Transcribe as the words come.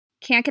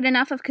Can't get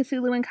enough of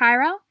Cthulhu in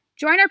Cairo?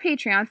 Join our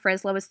Patreon for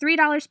as low as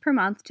 $3 per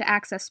month to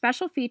access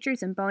special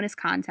features and bonus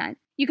content.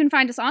 You can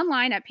find us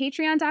online at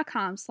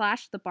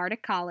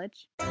patreon.com/thebardic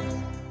college.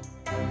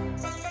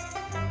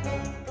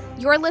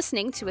 You're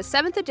listening to a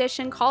 7th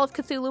edition Call of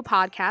Cthulhu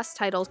podcast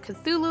titled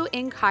Cthulhu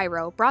in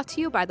Cairo, brought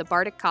to you by the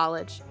Bardic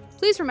College.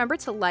 Please remember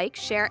to like,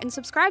 share, and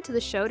subscribe to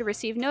the show to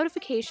receive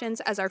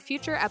notifications as our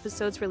future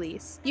episodes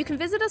release. You can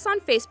visit us on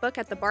Facebook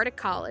at the Bardic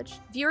College.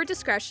 Viewer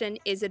discretion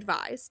is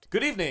advised.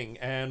 Good evening,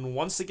 and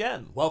once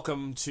again,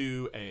 welcome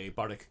to a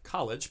Bardic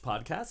College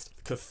podcast,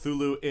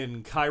 Cthulhu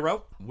in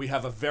Cairo. We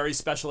have a very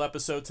special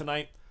episode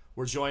tonight.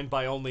 We're joined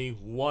by only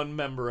one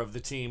member of the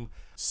team,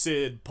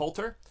 Sid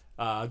Poulter.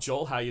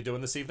 Joel, how you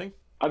doing this evening?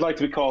 I'd like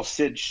to be called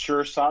Sid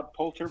Sure-Shot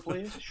Poulter,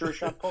 please.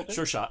 Sure-Shot Poulter?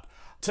 Sure-Shot.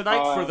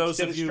 Tonight, for those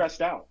Sid of is you...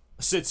 stressed out.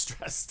 Sid's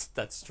stressed,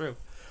 that's true.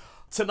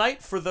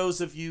 Tonight, for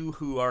those of you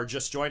who are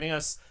just joining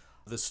us,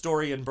 the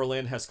story in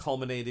Berlin has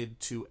culminated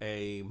to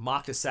a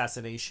mock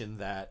assassination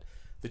that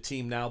the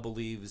team now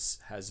believes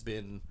has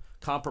been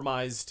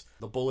compromised.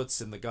 The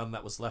bullets in the gun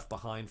that was left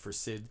behind for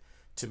Sid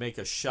to make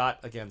a shot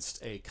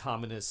against a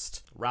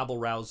communist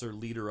rabble-rouser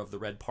leader of the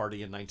Red Party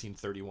in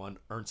 1931,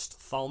 Ernst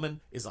Thälmann,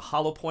 is a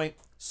hollow point,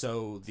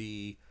 so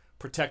the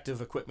protective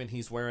equipment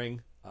he's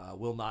wearing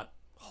will not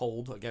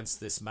hold against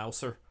this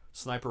Mauser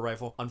sniper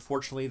rifle.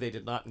 Unfortunately, they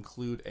did not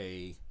include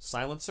a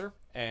silencer,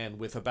 and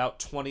with about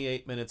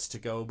 28 minutes to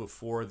go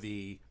before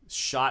the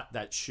shot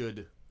that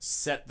should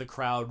set the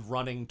crowd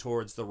running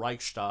towards the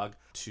Reichstag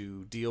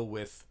to deal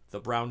with the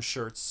brown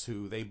shirts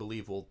who they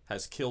believe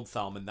has killed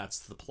Thälmann, that's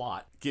the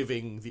plot,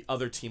 giving the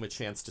other team a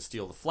chance to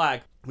steal the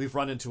flag, we've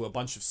run into a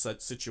bunch of such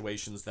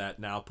situations that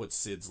now put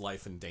Sid's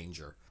life in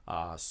danger.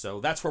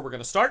 So that's where we're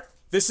going to start.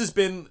 This has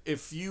been,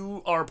 if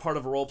you are part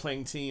of a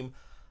role-playing team,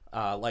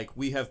 like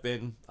we have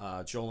been,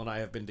 Joel and I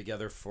have been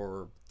together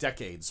for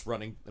decades,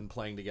 running and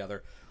playing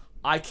together.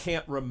 I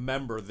can't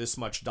remember this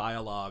much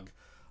dialogue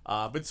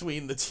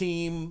between the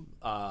team,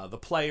 the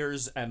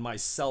players, and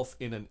myself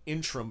in an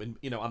interim,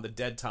 on the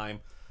dead time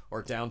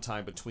or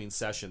downtime between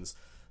sessions.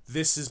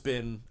 This has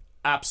been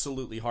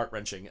absolutely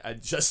heart-wrenching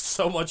and just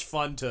so much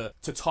fun to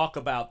talk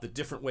about the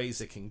different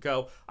ways it can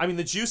go. I mean,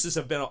 the juices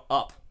have been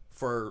up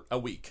for a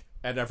week,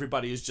 and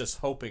everybody is just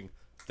hoping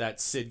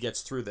that Sid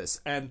gets through this.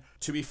 And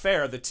to be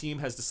fair, the team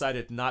has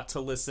decided not to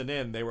listen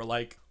in. They were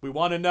like, we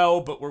want to know,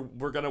 but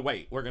we're going to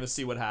wait. We're going to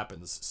see what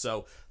happens.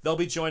 So they'll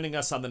be joining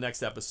us on the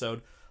next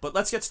episode. But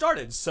let's get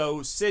started.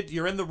 So Sid,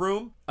 you're in the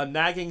room. A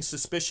nagging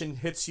suspicion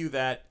hits you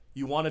that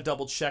you want to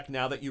double check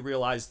now that you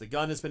realize the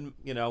gun has been,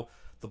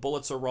 the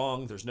bullets are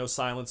wrong. There's no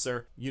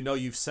silencer.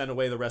 You've sent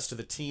away the rest of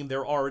the team.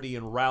 They're already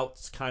en route.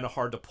 It's kind of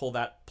hard to pull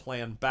that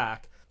plan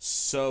back.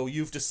 So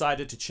you've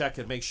decided to check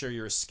and make sure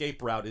your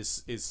escape route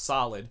is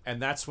solid. And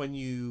that's when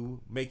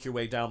you make your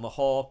way down the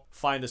hall,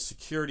 find a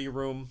security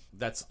room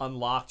that's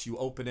unlocked. You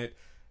open it,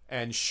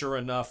 and sure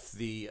enough,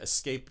 the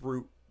escape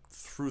route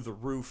through the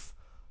roof,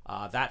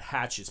 that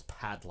hatch is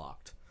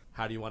padlocked.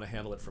 How do you want to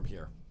handle it from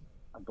here?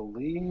 I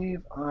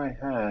believe I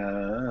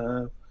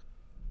have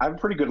a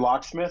pretty good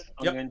locksmith.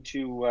 I'm going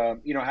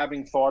to,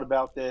 having thought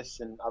about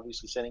this and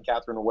obviously sending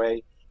Catherine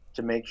away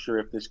to make sure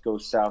if this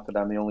goes south that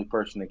I'm the only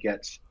person that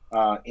gets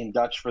in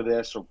Dutch for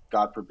this, or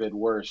God forbid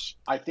worse.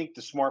 I think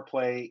the smart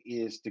play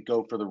is to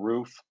go for the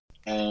roof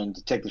and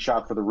to take the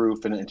shot for the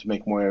roof and to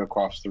make my way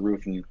across the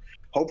roof and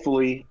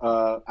hopefully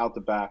out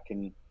the back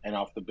and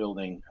off the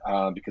building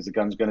because the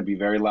gun's going to be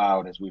very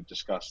loud, as we've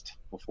discussed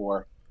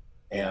before.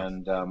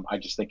 And I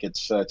just think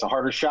it's a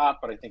harder shot,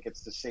 but I think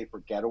it's the safer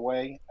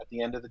getaway at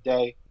the end of the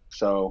day.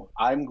 So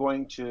I'm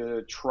going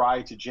to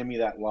try to jimmy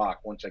that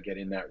lock once I get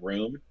in that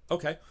room.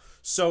 Okay.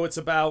 So it's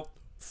about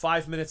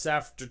 5 minutes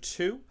after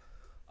 2.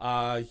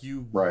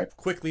 You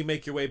quickly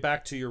make your way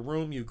back to your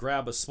room. You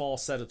grab a small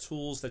set of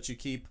tools that you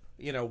keep,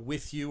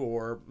 with you,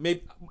 or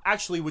maybe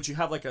actually, would you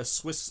have like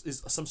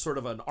some sort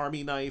of an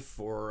army knife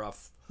or a?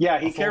 Yeah,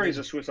 he carries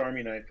a Swiss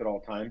Army knife at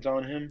all times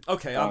on him.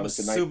 Okay, I'm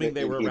assuming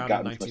they were around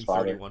in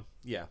 1931.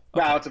 Yeah. Okay.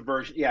 Well, it's a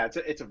version. Yeah,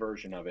 it's a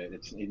version of it.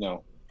 It's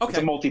It's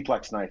a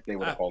multiplex knife. They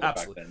would have called it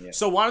back then. Yeah.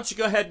 So why don't you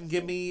go ahead and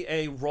give me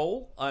a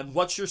roll on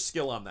what's your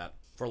skill on that?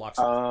 For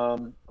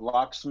locksmithing?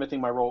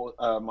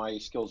 Locksmithing, my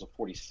skills are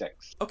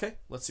 46. Okay,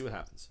 let's see what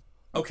happens.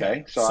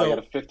 Okay, so I got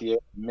a 58.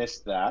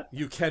 Missed that.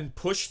 You can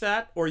push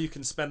that, or you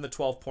can spend the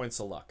 12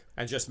 points of luck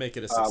and just make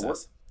it a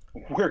success.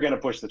 We're going to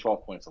push the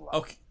 12 points of luck.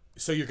 Okay,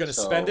 so you're going to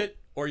spend it,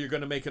 or you're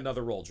going to make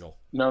another roll, Joel?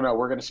 No,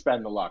 we're going to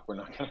spend the luck. We're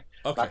not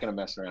going to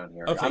mess around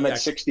here. Okay, I'm at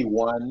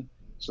 61,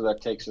 so that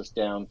takes us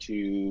down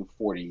to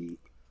 49,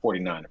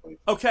 I believe.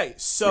 Okay,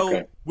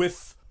 so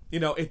with...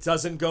 it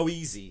doesn't go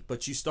easy,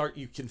 but you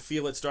can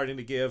feel it starting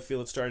to give,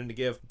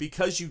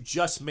 Because you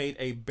just made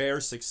a bare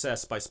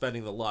success by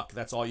spending the luck,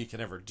 that's all you can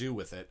ever do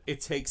with it.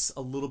 It takes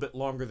a little bit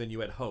longer than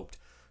you had hoped.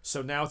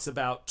 So now it's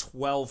about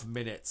 12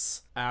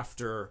 minutes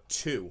after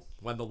 2,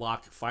 when the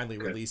lock finally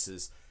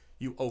releases.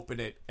 You open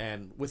it,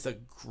 and with a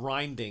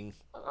grinding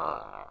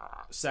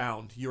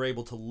sound, you're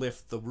able to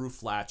lift the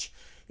roof latch.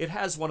 It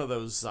has one of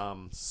those,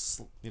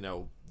 sort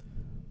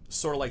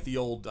of like the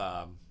old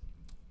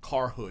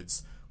car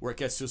hoods, where it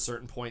gets to a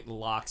certain point and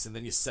locks, and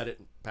then you set it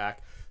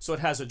back. So it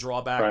has a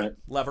drawback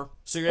lever.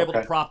 So you're able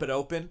to prop it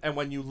open. And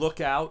when you look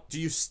out, do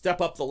you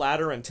step up the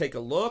ladder and take a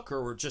look,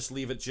 or just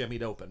leave it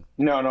jimmied open?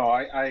 No,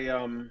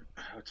 I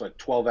it's like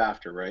 12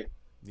 after, right?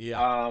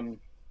 Yeah.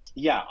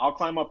 Yeah, I'll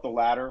climb up the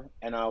ladder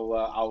and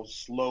I'll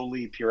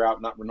slowly peer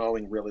out, not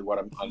knowing really what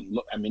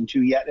I'm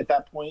into yet at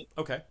that point.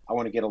 Okay. I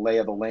want to get a lay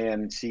of the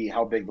land, see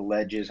how big the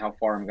ledge is, how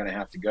far I'm going to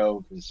have to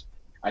go, because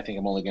I think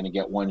I'm only going to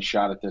get one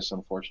shot at this,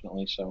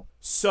 unfortunately.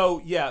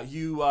 So yeah,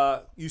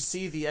 you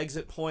see the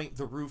exit point.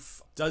 The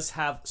roof does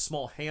have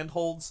small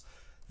handholds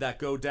that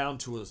go down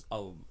to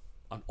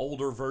an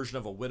older version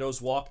of a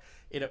widow's walk.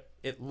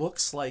 It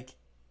looks like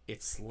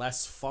it's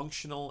less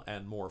functional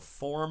and more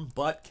form,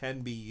 but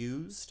can be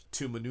used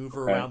to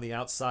maneuver around the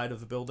outside of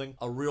the building.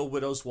 A real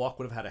widow's walk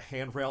would have had a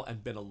handrail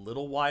and been a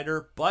little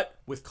wider, but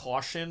with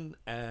caution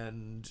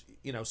and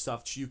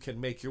stuff, you can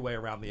make your way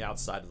around the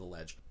outside of the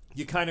ledge.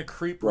 You kind of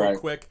creep real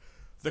quick.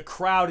 The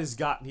crowd has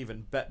gotten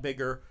even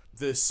bigger.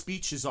 The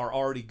speeches are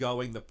already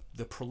going.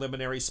 The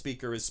preliminary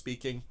speaker is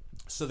speaking,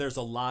 so there's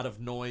a lot of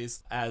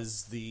noise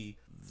as the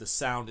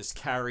sound is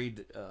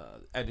carried,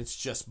 and it's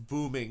just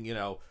booming,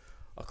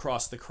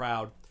 across the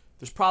crowd.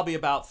 There's probably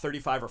about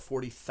 35 or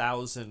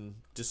 40,000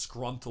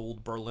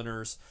 disgruntled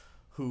Berliners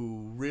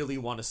who really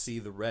want to see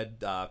the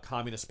Red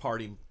Communist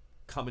Party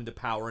come into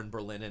power in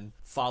Berlin and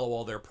follow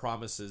all their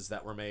promises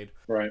that were made.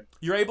 Right.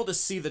 You're able to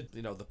see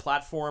the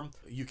platform.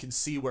 You can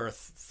see where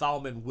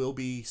Thalman will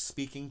be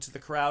speaking to the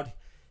crowd.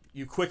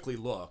 You quickly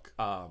look.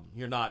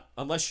 You're not,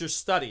 unless you're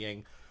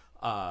studying,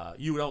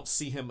 you don't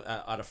see him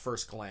at a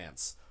first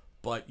glance,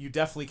 but you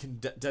definitely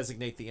can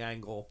designate the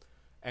angle,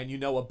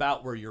 and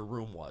about where your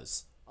room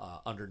was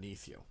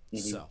underneath you.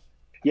 Mm-hmm. So.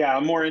 Yeah,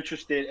 I'm more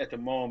interested at the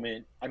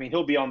moment. I mean,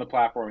 he'll be on the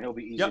platform. He'll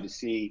be easy to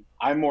see.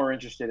 I'm more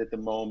interested at the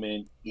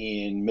moment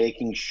in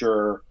making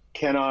sure,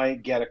 can I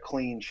get a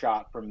clean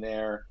shot from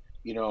there?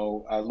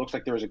 Looks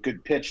like there's a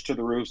good pitch to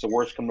the roof. So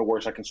worst come to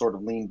worst, I can sort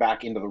of lean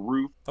back into the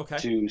roof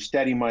to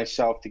steady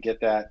myself to get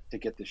the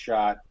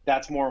shot.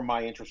 That's more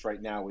my interest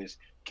right now is,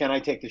 can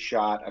I take the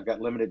shot? I've got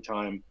limited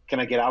time.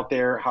 Can I get out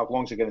there? How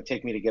long is it going to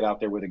take me to get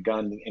out there with a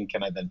gun? And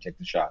can I then take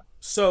the shot?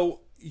 So,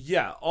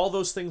 yeah, all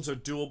those things are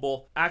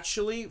doable.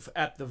 Actually,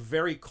 at the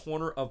very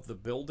corner of the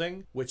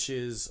building, which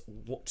is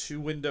 2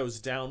 windows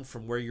down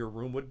from where your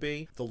room would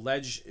be, the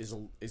ledge is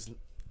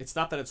it's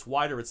not that it's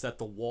wider, it's that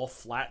the wall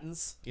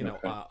flattens,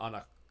 on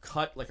a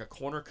cut, like a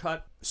corner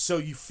cut. So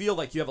you feel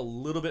like you have a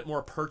little bit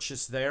more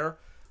purchase there.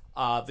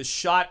 The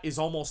shot is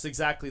almost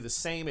exactly the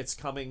same. It's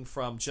coming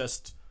from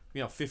just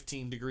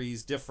 15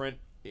 degrees different,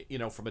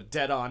 from a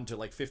dead on to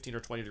like 15 or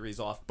 20 degrees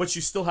off, but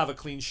you still have a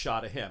clean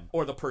shot of him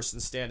or the person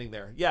standing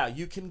there. Yeah,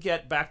 you can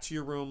get back to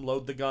your room,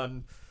 load the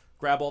gun,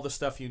 grab all the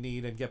stuff you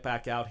need, and get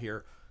back out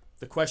here.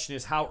 The question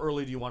is, how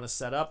early do you want to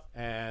set up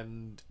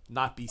and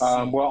not be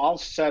seen? Well, I'll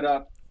set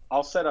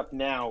up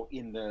now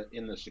in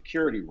the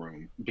security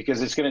room,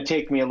 because it's going to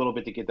take me a little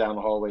bit to get down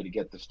the hallway to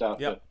get the stuff,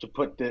 to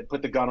put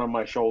the gun on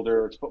my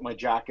shoulder, to put my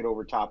jacket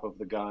over top of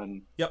the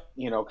gun. Yep.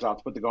 Because I'll have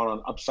to put the gun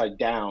on upside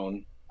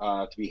down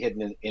to be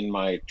hidden in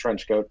my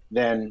trench coat,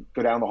 then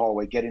go down the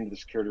hallway, get into the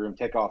security room,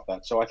 take off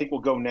that. So I think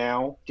we'll go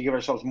now to give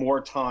ourselves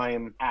more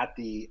time at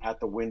the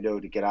window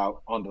to get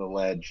out onto the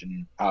ledge.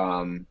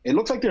 And it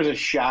looks like there's a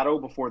shadow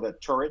before the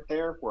turret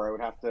there where I would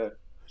have to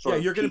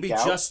you're going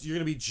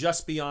to be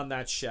just beyond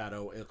that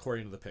shadow,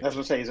 according to the picture. That's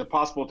what I'm saying. Is it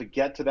possible to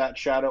get to that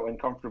shadow and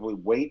comfortably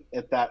wait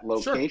at that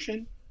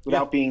location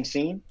without being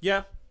seen?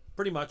 Yeah,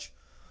 pretty much.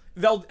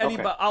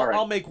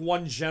 I'll make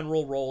one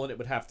general roll, and it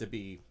would have to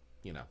be,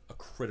 a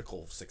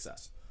critical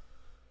success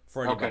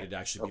for anybody to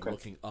actually be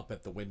looking up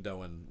at the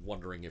window and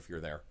wondering if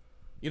you're there.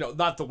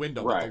 Not the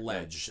window, but the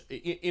ledge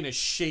in a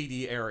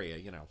shady area.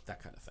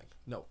 That kind of thing.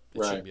 No,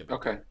 it shouldn't be a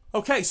big deal.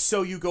 Okay,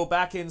 so you go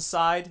back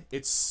inside.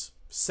 It's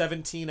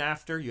 17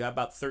 after. You have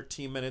about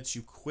 13 minutes.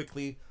 You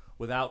quickly,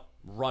 without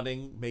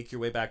running, make your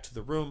way back to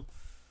the room.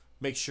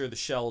 Make sure the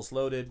shell is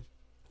loaded.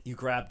 Do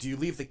you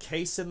leave the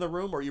case in the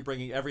room, or are you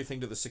bringing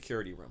everything to the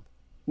security room?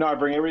 No, I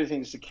bring everything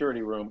to the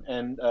security room.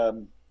 And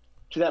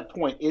to that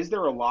point, is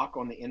there a lock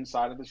on the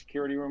inside of the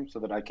security room so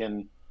that I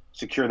can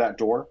secure that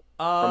door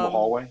from the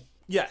hallway?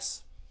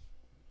 Yes.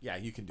 Yeah,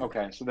 you can do that.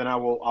 Okay, so then I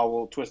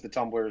will twist the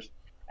tumblers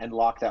and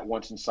lock that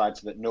once inside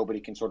so that nobody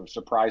can sort of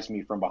surprise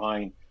me from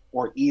behind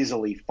or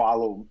easily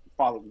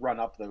run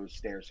up those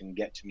stairs and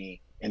get to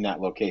me in that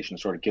location,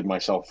 sort of give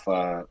myself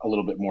a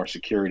little bit more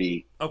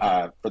security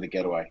for the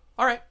getaway.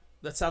 All right.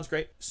 That sounds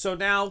great. So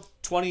now,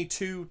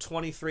 22,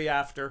 23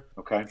 after.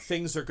 Okay.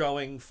 Things are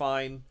going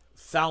fine.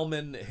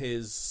 Thalman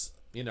is,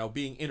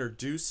 being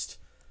introduced,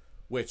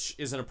 which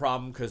isn't a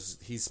problem because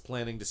he's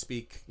planning to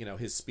speak.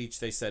 His speech,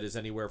 they said, is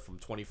anywhere from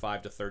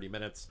 25 to 30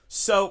 minutes.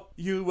 So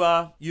you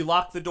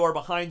lock the door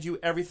behind you.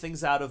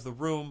 Everything's out of the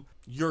room.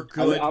 You're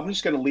good. I'm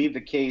just going to leave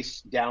the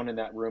case down in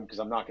that room because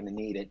I'm not going to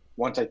need it.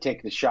 Once I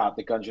take the shot,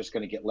 the gun's just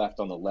going to get left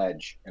on the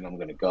ledge, and I'm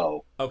going to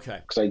go. Okay.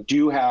 Because I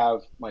do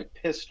have my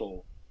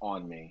pistol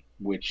on me,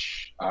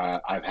 which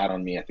I've had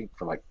on me, I think,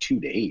 for like 2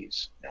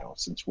 days now,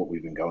 since what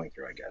we've been going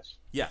through, I guess.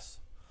 Yes.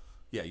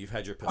 Yeah, you've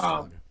had your pistol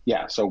on you.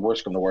 Yeah, so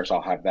worst come to worst,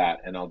 I'll have that,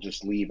 and I'll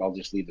just leave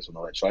this on the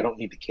ledge. So I don't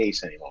need the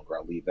case any longer.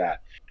 I'll leave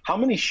that. How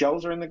many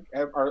shells are in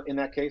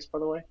that case, by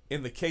the way?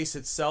 In the case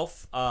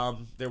itself,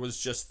 there was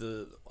just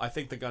I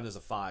think the gun is a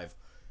 5,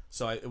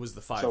 so it was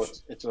the 5. So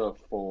it's a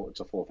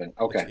full thing.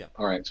 Okay, yeah.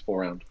 All right, it's full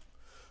round.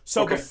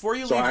 So okay. Before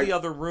you leave the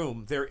other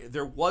room,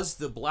 there was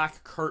the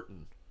black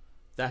curtain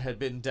that had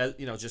been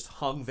just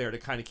hung there to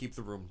kind of keep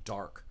the room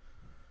dark.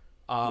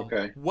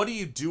 Okay. What do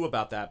you do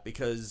about that?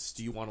 Because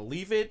do you want to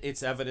leave it?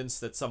 It's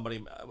evidence that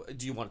somebody.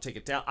 Do you want to take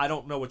it down? I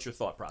don't know what your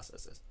thought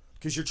process is.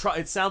 Because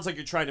it sounds like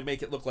you're trying to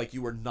make it look like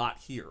you were not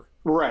here.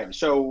 Right.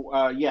 So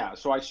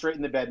So I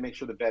straighten the bed, make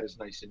sure the bed is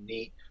nice and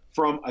neat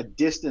from a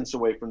distance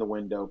away from the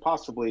window,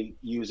 possibly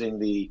using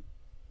the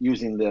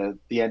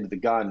end of the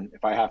gun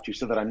if I have to,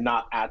 so that I'm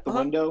not at the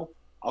window.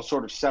 I'll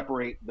sort of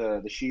separate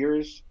the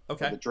shears,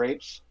 the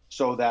drapes,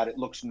 so that it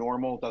looks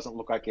normal. It doesn't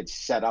look like it's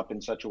set up in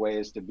such a way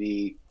as to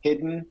be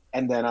hidden.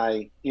 And then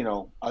I,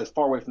 as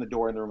far away from the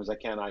door in the room as I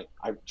can, I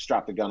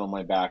strap the gun on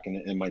my back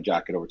and my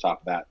jacket over top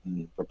of that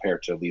and prepare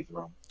to leave the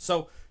room.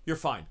 So you're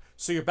fine.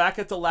 So you're back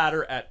at the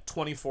ladder at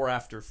 24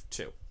 after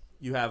 2.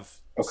 You have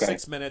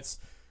 6 minutes.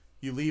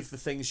 You leave the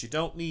things you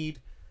don't need.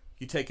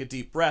 You take a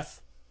deep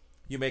breath.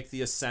 You make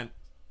the ascent.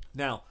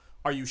 Now,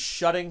 are you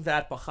shutting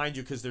that behind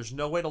you? Because there's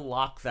no way to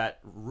lock that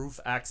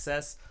roof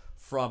access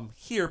from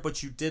here,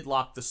 but you did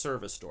lock the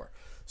service door.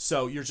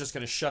 So you're just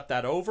going to shut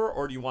that over,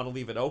 or do you want to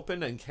leave it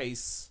open in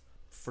case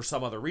for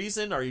some other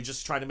reason? Or are you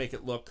just trying to make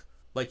it look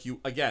like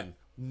you, again,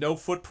 no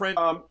footprint,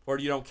 or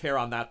you don't care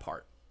on that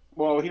part?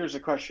 Well, here's the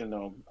question,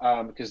 though,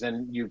 because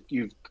then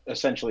you've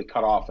essentially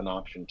cut off an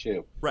option,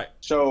 too. Right.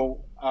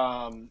 So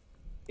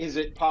is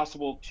it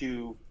possible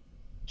to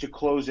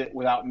close it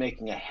without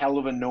making a hell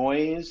of a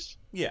noise?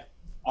 Yeah.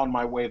 On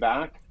my way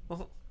back?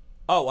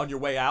 Oh, on your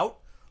way out?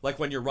 Like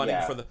when you're running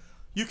for the...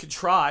 You can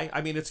try. I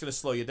mean, it's going to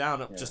slow you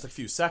down just a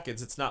few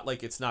seconds. It's not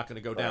like it's not going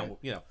to go down,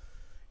 It's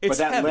but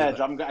that heavy,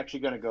 ledge, I'm actually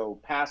going to go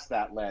past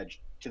that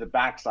ledge to the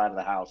back side of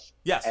the house.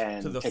 Yes.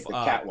 And take the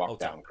catwalk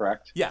down,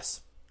 correct?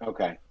 Yes.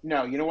 Okay.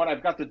 No, you know what?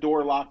 I've got the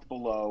door locked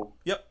below.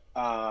 Yep.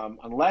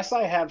 Unless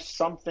I have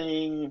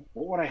something,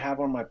 what would I have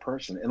on my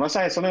person? Unless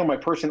I have something on my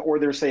person, or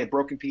there's, say, a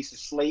broken piece of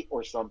slate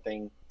or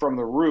something from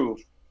the roof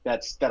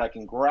that I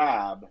can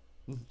grab.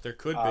 There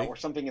could be. Or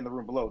something in the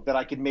room below that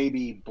I could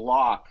maybe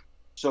block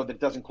so that it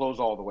doesn't close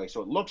all the way.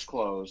 So it looks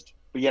closed,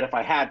 but yet if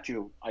I had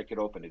to, I could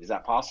open it. Is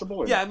that possible?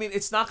 Or I mean,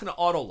 it's not going to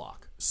auto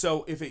lock.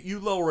 So if you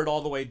lower it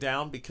all the way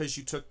down because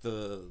you took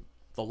the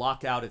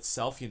lock out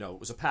itself, it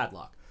was a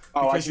padlock.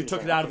 Because you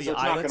took it out of the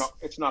eyelets.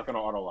 It's not going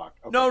to auto lock.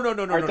 Okay. No. All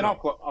right, then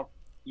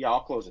I'll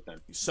close it then.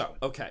 So,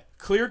 okay.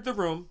 Cleared the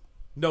room.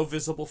 No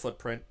visible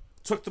footprint.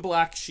 Took the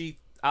black sheet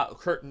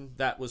curtain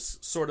that was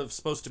sort of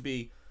supposed to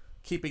be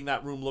keeping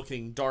that room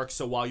looking dark,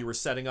 so while you were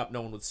setting up,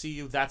 no one would see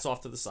you. That's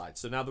off to the side.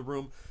 So now the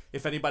room,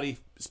 if anybody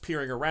is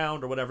peering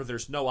around or whatever,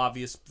 there's no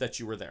obvious that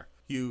you were there.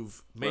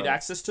 You've made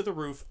access to the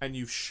roof, and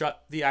you've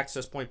shut the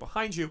access point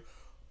behind you,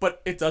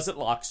 but it doesn't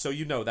lock, so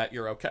you know that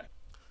you're okay.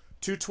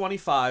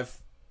 2:25,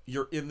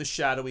 you're in the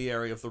shadowy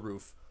area of the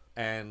roof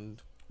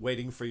and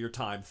waiting for your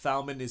time.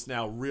 Thalman is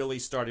now really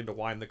starting to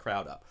wind the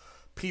crowd up.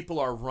 People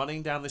are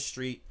running down the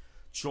street,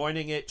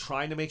 joining it,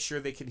 trying to make sure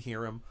they can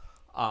hear him.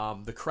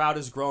 The crowd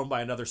has grown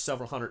by another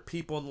several hundred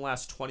people in the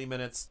last 20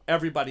 minutes.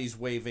 Everybody's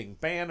waving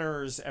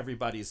banners.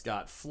 Everybody's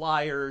got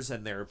flyers,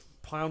 and they're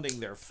pounding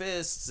their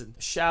fists and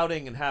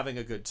shouting and having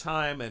a good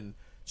time and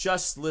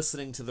just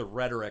listening to the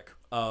rhetoric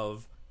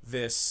of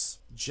this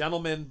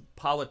gentleman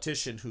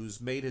politician who's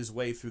made his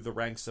way through the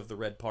ranks of the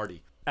Red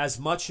Party. As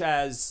much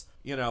as,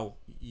 you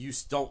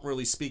don't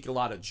really speak a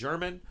lot of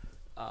German,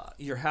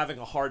 you're having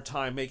a hard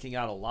time making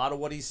out a lot of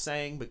what he's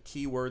saying, but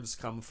keywords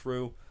come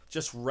through.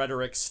 Just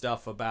rhetoric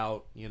stuff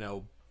about,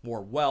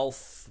 more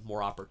wealth,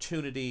 more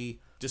opportunity,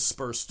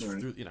 dispersed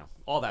through,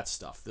 all that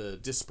stuff. The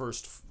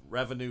dispersed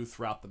revenue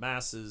throughout the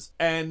masses.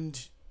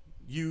 And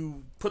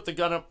you put the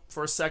gun up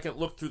for a second,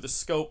 look through the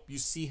scope, you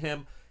see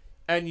him,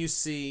 and you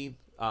see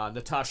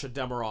Natasha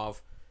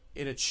Demarov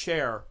in a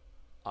chair,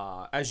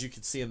 as you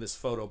can see in this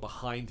photo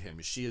behind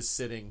him. She is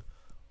sitting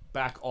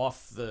back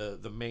off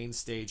the main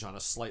stage on a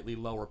slightly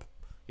lower,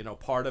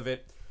 part of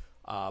it.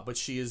 But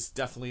she is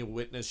definitely a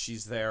witness.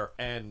 She's there,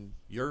 and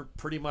you're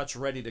pretty much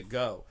ready to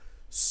go.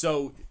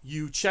 So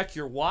you check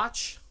your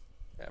watch.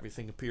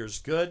 Everything appears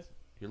good.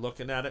 You're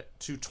looking at it,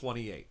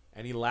 2:28.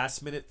 Any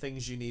last-minute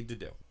things you need to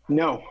do?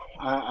 No.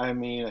 I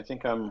mean, I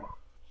think I'm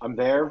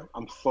there.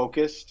 I'm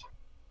focused.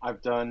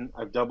 I've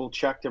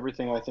double-checked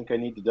everything I think I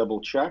need to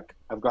double-check.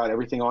 I've got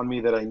everything on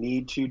me that I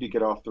need to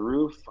get off the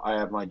roof. I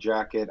have my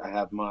jacket. I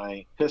have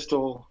my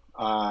pistol.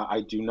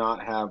 I do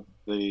not have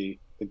the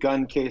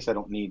gun case. I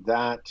don't need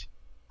that.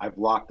 I've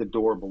locked the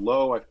door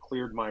below. I've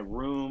cleared my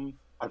room.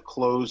 I've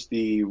closed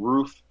the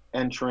roof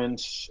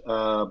entrance,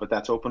 but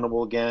that's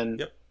openable again.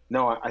 Yep.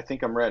 No, I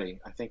think I'm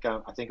ready. I think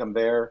I'm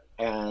there,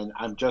 and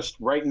I'm just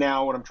right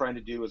now. What I'm trying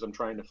to do is I'm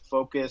trying to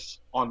focus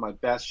on my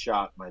best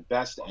shot, my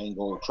best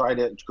angle.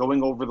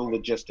 Going over the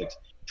logistics,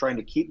 trying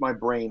to keep my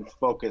brain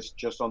focused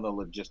just on the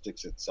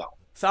logistics itself.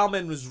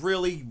 Thalman was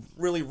really,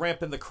 really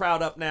ramping the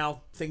crowd up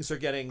now. Things are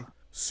getting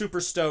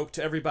super stoked.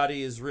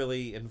 Everybody is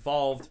really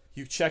involved.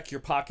 You check your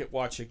pocket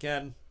watch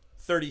again.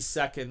 30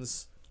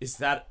 seconds. Is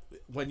that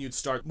when you'd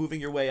start moving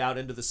your way out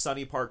into the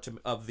sunny part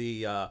of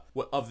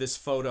this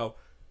photo?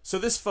 So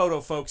this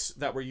photo, folks,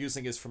 that we're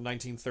using is from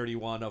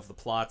 1931 of the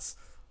plots.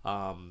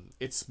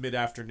 It's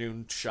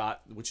mid-afternoon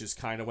shot, which is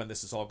kind of when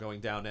this is all going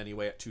down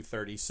anyway at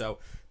 2:30. So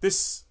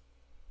this,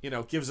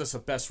 gives us a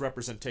best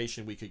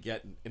representation we could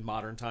get in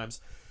modern times.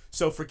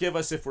 So forgive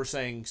us if we're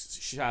saying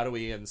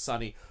shadowy and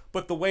sunny,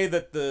 but the way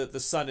that the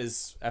sun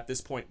is at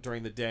this point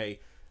during the day,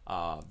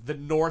 the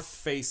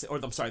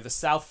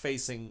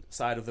south-facing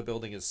side of the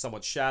building is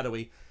somewhat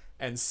shadowy,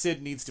 and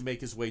Sid needs to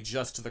make his way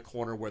just to the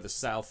corner where the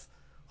south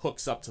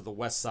hooks up to the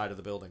west side of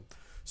the building.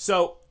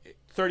 So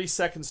 30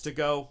 seconds to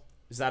go.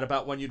 Is that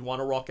about when you'd want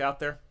to walk out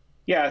there?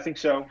 Yeah, I think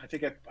so. I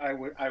think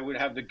I would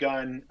have the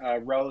gun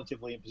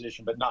relatively in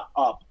position, but not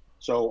up.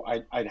 So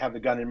I'd have the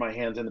gun in my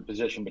hands in the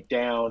position, but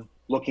down,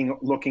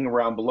 looking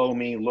around below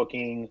me,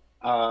 looking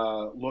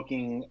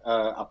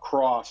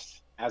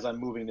across as I'm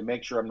moving to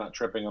make sure I'm not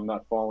tripping, I'm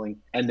not falling.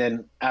 And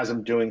then as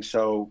I'm doing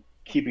so,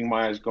 keeping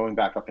my eyes going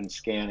back up and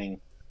scanning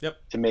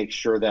to make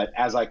sure that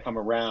as I come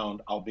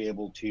around, I'll be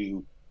able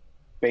to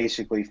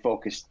basically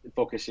focus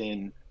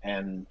in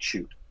and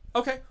shoot.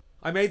 Okay.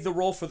 I made the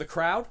roll for the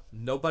crowd.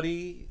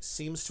 Nobody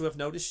seems to have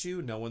noticed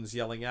you. No one's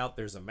yelling out,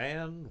 "There's a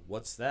man."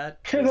 What's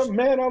that? There's a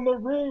man on the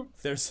roof.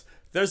 There's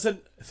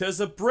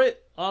a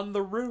Brit on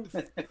the roof.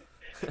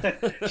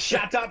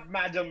 Shut up,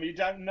 madam. You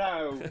don't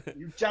know.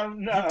 You don't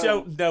know. You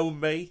don't know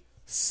me.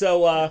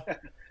 So,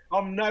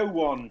 I'm no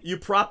one. You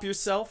prop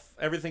yourself.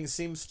 Everything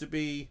seems to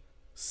be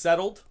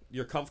settled.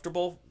 You're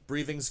comfortable.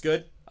 Breathing's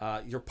good.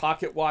 Your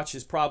pocket watch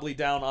is probably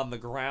down on the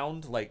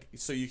ground,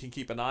 so you can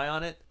keep an eye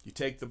on it. You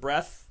take the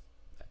breath.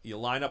 You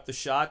line up the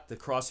shot. The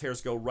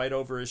crosshairs go right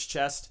over his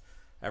chest.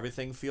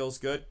 Everything feels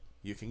good.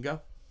 You can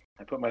go.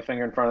 I put my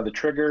finger in front of the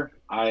trigger.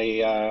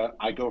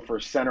 I go for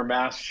a center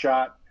mass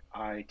shot.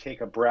 I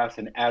take a breath,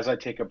 and as I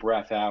take a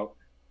breath out,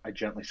 I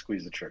gently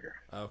squeeze the trigger.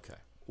 Okay.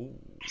 Ooh.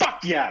 Fuck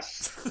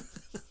yes!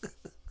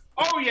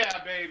 Oh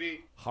yeah,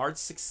 baby! Hard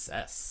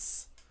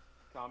success.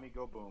 Tommy,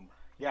 go boom.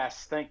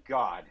 Yes, thank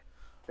God.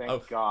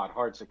 Thank God.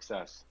 Hard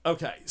success.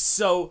 Okay,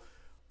 so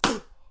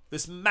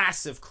this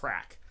massive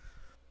crack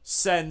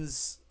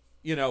sends,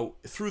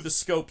 through the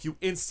scope, you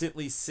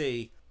instantly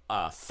see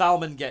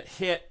Thalman get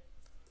hit.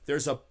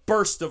 There's a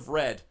burst of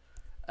red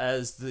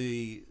as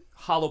the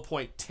hollow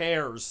point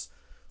tears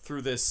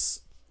through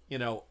this,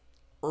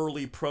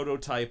 early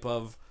prototype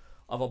of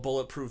a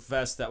bulletproof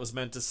vest that was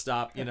meant to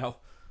stop,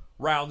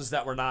 rounds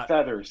that were not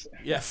feathers.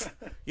 Yes,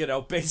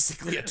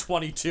 basically a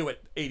 22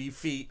 at 80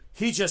 feet.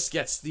 He just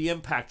gets the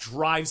impact,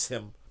 drives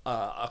him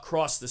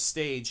across the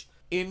stage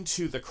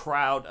into the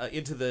crowd,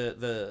 into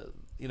the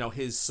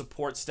his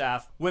support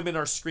staff. Women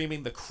are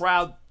screaming. The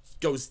crowd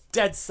goes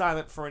dead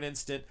silent for an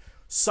instant.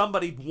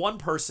 One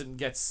person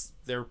gets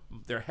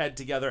their head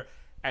together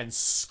and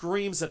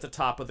screams at the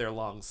top of their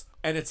lungs.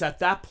 And it's at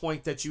that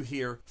point that you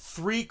hear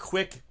 3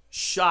 quick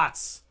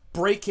shots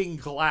breaking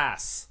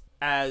glass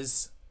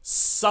as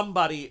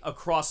somebody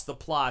across the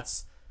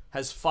plots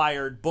has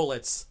fired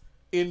bullets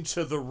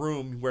into the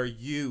room where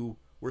you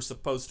were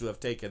supposed to have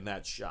taken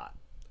that shot.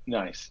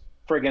 Nice.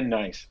 Friggin'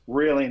 nice.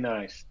 Really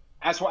nice.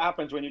 That's what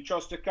happens when you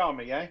trust to call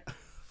me, eh?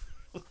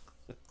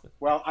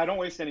 Well, I don't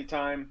waste any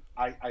time.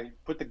 I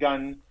place the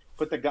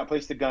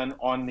gun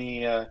on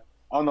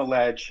the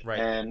ledge, right,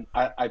 and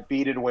I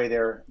beat it away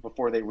there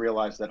before they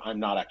realize that I'm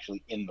not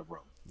actually in the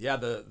room. Yeah,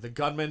 the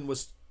gunman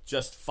was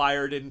just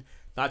fired in.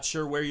 Not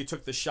sure where you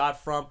took the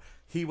shot from.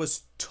 He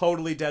was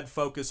totally dead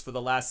focused for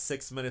the last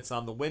 6 minutes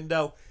on the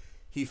window.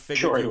 He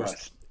figured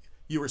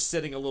you were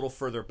sitting a little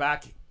further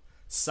back.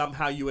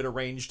 Somehow you had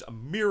arranged a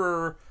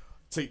mirror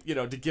to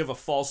give a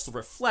false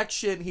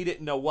reflection. He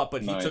didn't know what,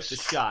 but he took the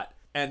shot.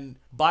 And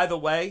by the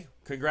way,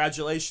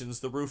 congratulations,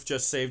 the roof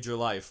just saved your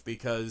life,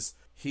 because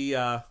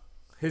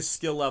his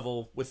skill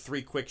level with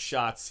 3 quick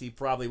shots, he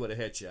probably would have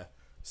hit you.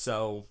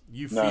 So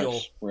you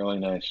feel really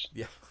nice.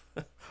 Yeah.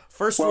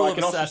 First rule of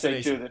assassination. I can also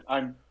say too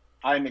that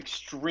I'm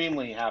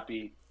extremely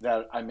happy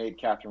that I made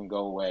Catherine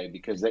go away,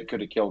 because that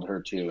could have killed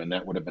her too, and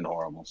that would have been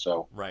horrible.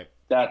 So right.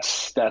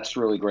 That's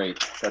really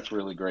great. That's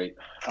really great.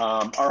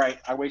 All right,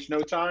 I waste no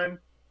time.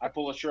 I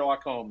pull a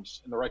Sherlock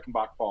Holmes in the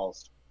Reichenbach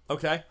Falls.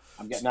 Okay.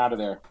 I'm getting out of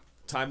there.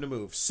 Time to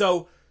move.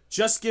 So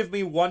just give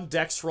me 1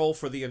 dex roll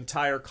for the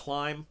entire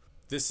climb.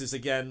 This is,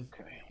 again,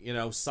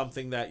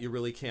 something that you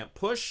really can't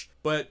push,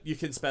 but you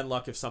can spend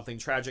luck if something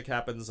tragic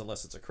happens,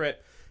 unless it's a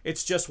crit.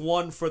 It's just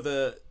 1 for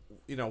the,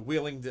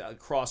 wheeling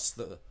across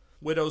the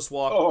Widow's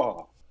Walk.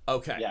 Oh.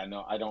 Okay. Yeah,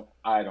 no, I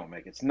don't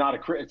make it. It's not a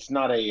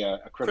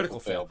critical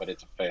fail, but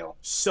it's a fail.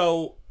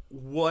 So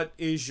what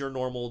is your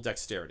normal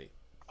dexterity?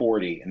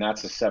 40, and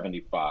that's a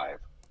 75.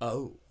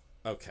 Oh,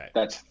 okay.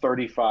 That's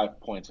 35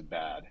 points of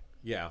bad.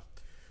 Yeah.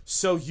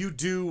 So you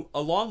do,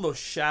 along the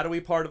shadowy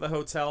part of the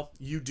hotel,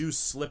 you do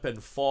slip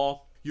and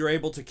fall. You're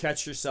able to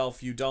catch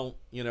yourself. You don't,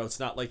 it's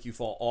not like you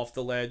fall off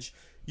the ledge.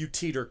 You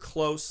teeter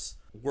close.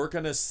 We're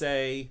going to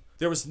say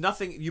there was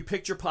nothing. You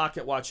picked your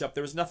pocket watch up.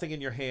 There was nothing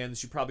in your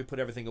hands. You probably put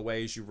everything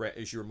away as you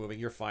were moving.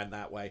 You're fine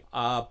that way.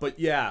 But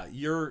yeah,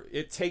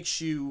 it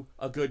takes you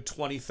a good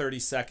 20, 30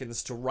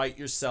 seconds to right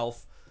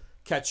yourself,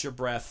 catch your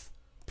breath,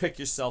 pick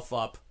yourself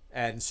up,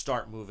 and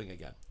start moving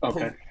again.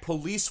 Okay.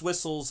 Police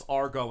whistles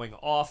are going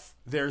off.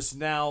 There's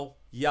now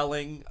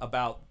yelling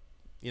about,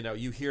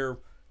 you hear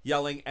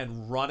yelling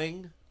and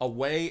running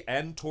away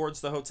and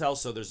towards the hotel.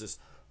 So there's this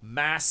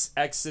mass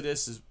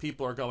exodus as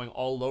people are going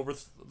all over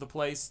the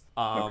place.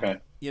 Okay.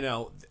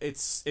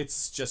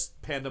 It's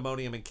just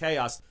pandemonium and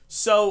chaos.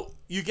 So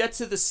you get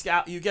to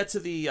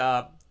the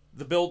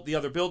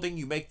other building,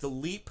 you make the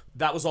leap.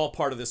 That was all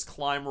part of this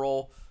climb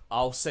roll.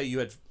 I'll say you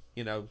had,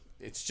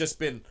 it's just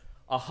been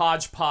a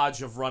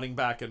hodgepodge of running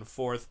back and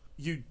forth.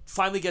 You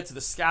finally get to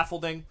the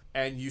scaffolding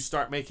and you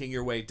start making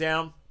your way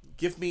down.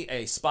 Give me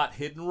a spot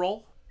hidden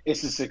roll.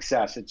 It's a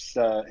success. It's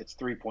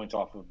 3 points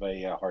off of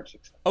a hard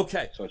success.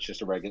 Okay. So it's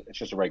just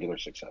a regular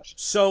success.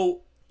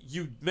 So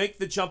you make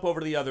the jump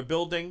over to the other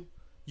building.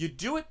 You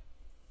do it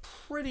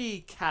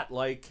pretty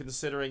cat-like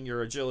considering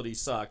your agility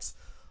sucks.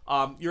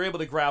 You're able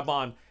to grab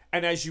on,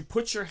 and as you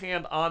put your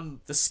hand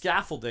on the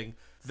scaffolding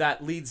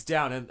that leads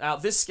down, and now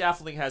this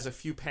scaffolding has a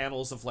few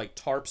panels of like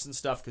tarps and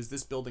stuff because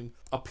this building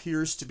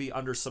appears to be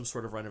under some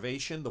sort of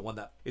renovation, the one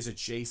that is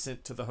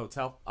adjacent to the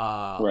hotel,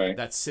 right,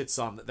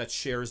 that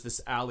shares this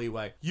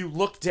alleyway. You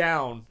look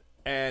down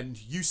and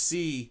you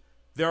see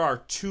there are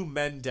two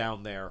men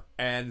down there,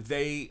 and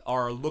they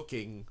are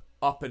looking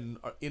up and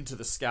into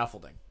the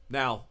scaffolding.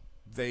 Now,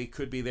 they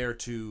could be there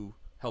to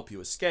help you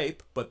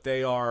escape, but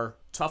they are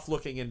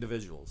tough-looking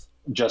individuals.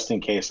 Just in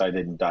case I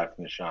didn't die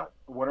from the shot.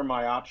 What are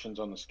my options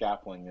on the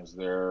scaffolding? Is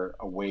there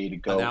a way to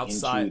go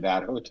into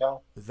that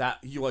hotel?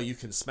 You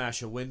can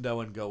smash a window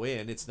and go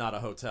in. It's not a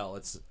hotel.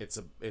 It's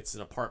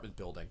an apartment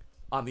building.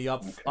 On the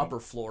upper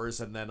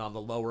floors, and then on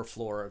the lower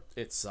floor,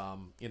 it's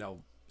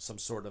some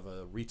sort of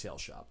a retail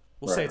shop.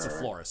 We'll say it's a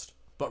florist.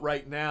 But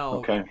right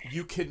now,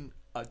 you can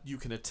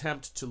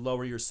attempt to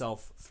lower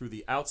yourself through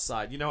the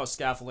outside. You know how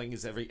scaffolding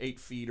is every 8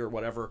 feet or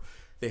whatever.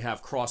 They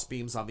have cross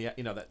beams on the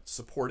that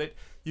support it.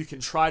 You can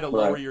try to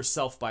lower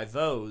yourself by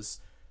those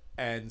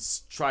and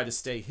try to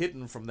stay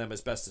hidden from them as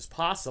best as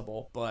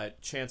possible.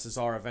 But chances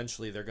are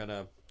eventually they're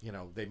gonna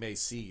they may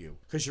see you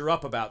because you're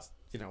up about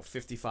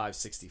 55,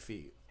 60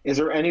 feet. Is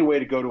there any way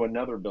to go to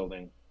another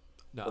building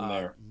from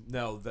there?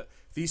 No.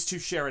 These two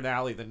share an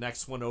alley. The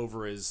next one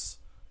over is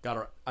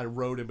got a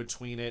road in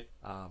between it.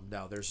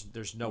 No,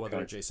 there's no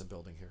other adjacent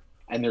building here.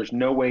 And there's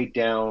no way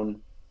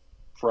down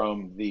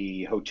from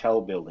the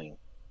hotel building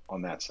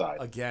on that side.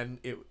 Again,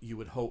 you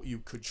would hope you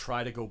could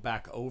try to go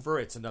back over.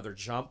 It's another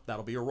jump.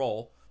 That'll be a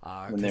roll.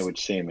 When they would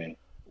see me.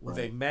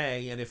 They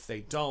may, and if they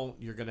don't,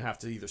 you're going to have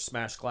to either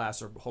smash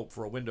glass or hope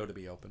for a window to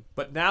be open.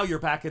 But now you're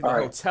back in the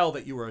hotel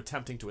that you were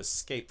attempting to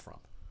escape from.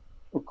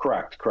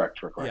 Correct.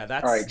 Yeah,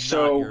 that's all right.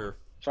 So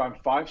I'm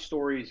 5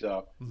 stories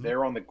up. Mm-hmm.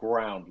 They're on the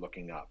ground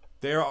looking up.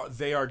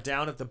 They are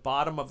down at the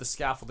bottom of the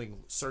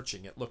scaffolding,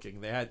 searching it,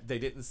 looking. They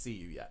didn't see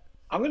you yet.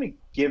 I'm going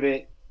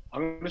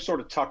to sort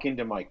of tuck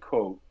into my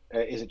coat.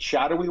 Is it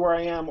shadowy where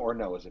I am, or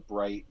no? Is it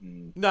bright?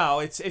 No,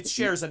 it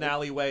shares an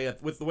alleyway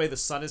with the way the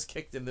sun is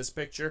kicked in this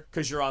picture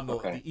because you're on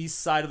the east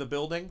side of the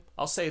building.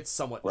 I'll say it's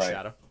somewhat in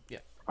shadow. Yeah.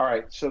 All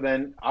right, so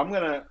then I'm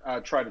going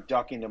to try to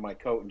duck into my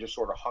coat and just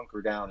sort of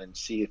hunker down and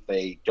see if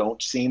they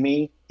don't see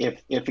me.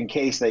 If in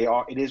case they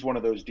are, it is one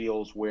of those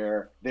deals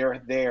where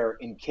they're there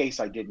in case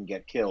I didn't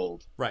get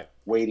killed, right?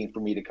 Waiting for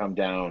me to come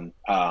down.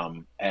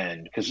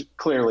 And because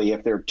clearly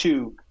if they're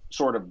two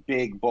sort of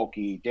big,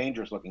 bulky,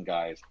 dangerous-looking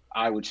guys,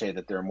 I would say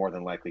that they're more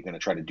than likely going to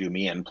try to do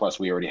me in. Plus,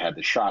 we already had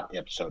the shot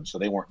episode, so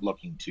they weren't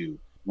looking to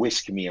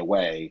whisk me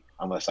away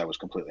unless I was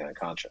completely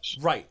unconscious.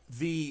 Right.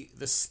 The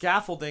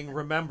scaffolding,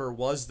 remember,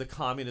 was the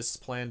communists'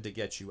 plan to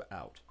get you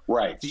out.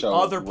 Right. The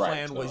other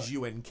plan was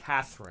you and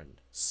Catherine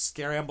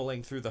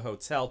scrambling through the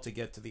hotel to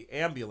get to the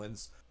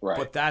ambulance,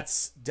 but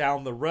that's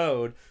down the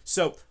road.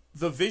 So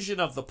the vision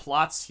of the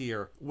plots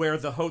here, where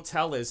the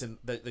hotel is, and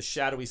the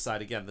shadowy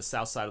side, again, the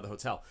south side of the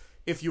hotel,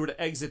 if you were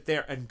to exit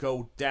there and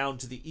go down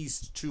to the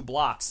east 2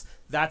 blocks,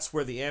 that's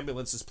where the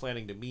ambulance is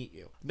planning to meet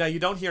you. Now, you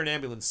don't hear an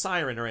ambulance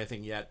siren or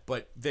anything yet,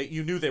 but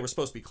you knew they were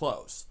supposed to be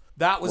close.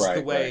 That was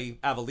the way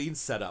Aveline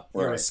set up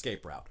your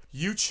escape route.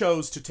 You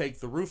chose to take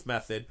the roof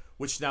method,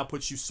 which now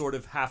puts you sort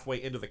of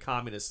halfway into the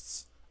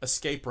communists'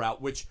 escape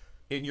route, which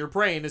in your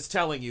brain is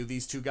telling you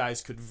these two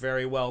guys could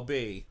very well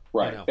be.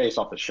 Right, based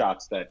off the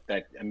shots that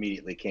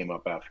immediately came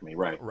up after me.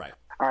 Right.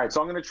 All right, so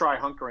I'm going to try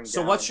hunkering down.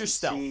 So what's your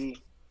stealth?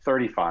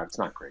 35. It's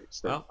not great. It's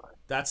 35. Well,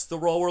 that's the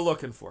roll we're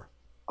looking for.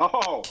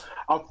 Oh,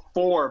 a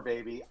 4,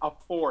 baby. A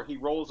 4. He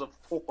rolls a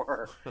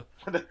 4.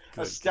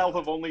 A stealth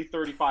of only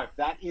 35.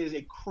 That is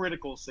a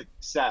critical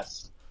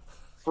success.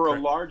 For a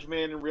large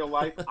man in real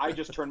life, I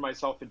just turned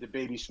myself into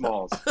Baby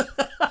Smalls.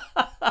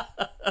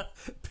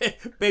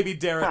 Baby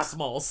Derek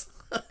Smalls.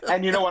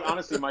 And you know what?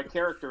 Honestly, my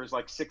character is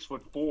like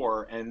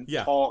 6'4" and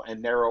tall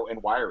and narrow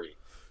and wiry.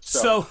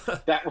 So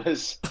that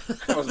was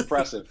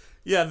impressive.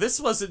 Yeah, this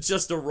wasn't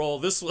just a roll.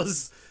 This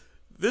was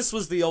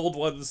the old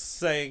ones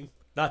saying,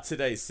 Not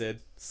today, Sid.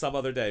 Some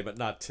other day, but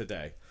not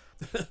today.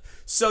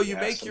 So you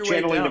make your way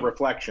down. Channeling the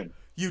reflection.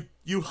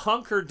 You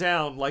hunker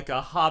down like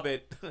a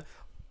hobbit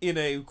in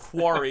a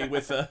quarry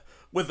with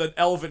an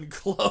elven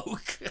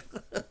cloak.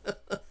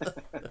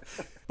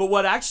 But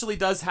what actually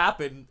does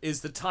happen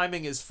is the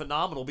timing is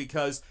phenomenal,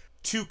 because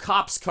two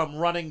cops come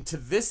running to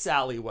this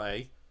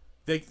alleyway.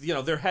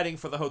 They're heading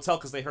for the hotel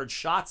because they heard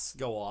shots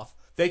go off.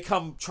 They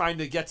come trying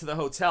to get to the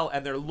hotel,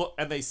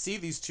 and they see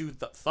these two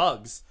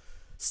thugs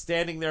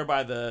standing there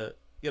by the,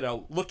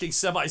 looking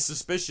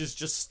semi-suspicious,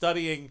 just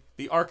studying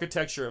the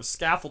architecture of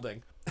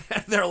scaffolding.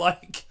 And they're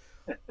like,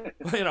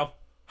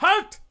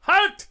 halt!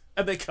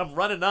 And they come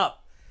running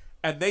up,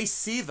 and they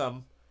see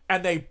them,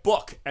 and they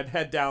book and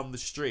head down the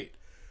street.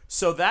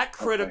 So that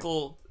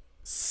critical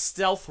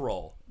stealth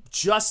roll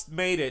just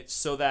made it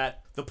so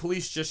that the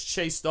police just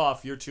chased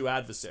off your two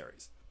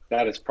adversaries.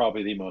 That is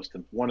probably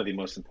one of the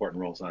most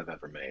important rolls I've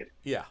ever made.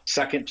 Yeah.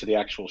 Second to the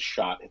actual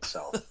shot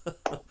itself.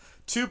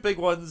 Two big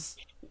ones.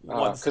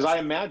 Because I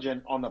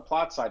imagine on the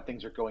plot side,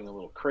 things are going a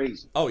little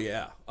crazy. Oh,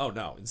 yeah. Oh,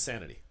 no.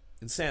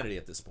 Insanity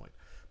at this point.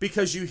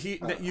 Because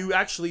you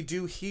actually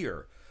do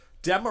hear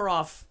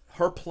Demirov,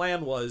 her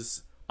plan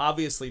was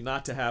obviously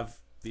not to have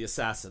the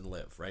assassin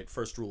live, right?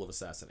 First rule of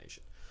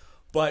assassination.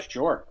 But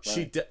sure,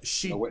 right.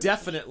 she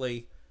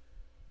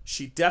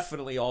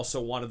definitely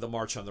also wanted the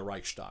March on the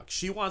Reichstag.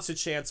 She wants a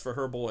chance for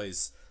her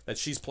boys that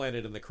she's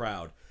planted in the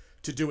crowd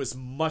to do as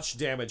much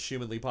damage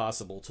humanly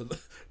possible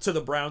to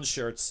the brown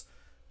shirts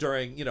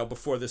during,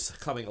 before this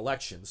coming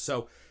election.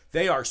 So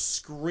they are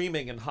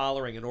screaming and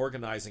hollering and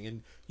organizing,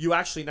 and you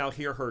actually now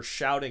hear her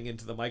shouting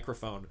into the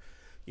microphone,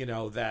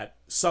 that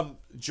some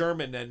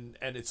German,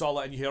 and it's all,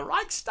 and you hear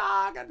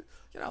Reichstag, and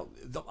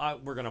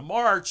we're gonna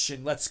march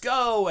and let's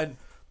go. And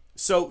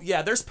so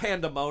yeah, there's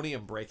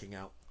pandemonium breaking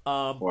out.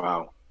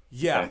 Wow.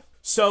 Yeah. Okay.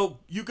 So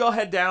you go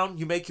head down,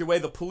 you make your way.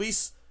 The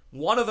police,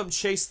 one of them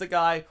chased the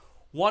guy,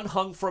 one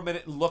hung for a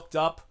minute and looked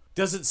up,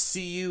 doesn't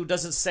see you,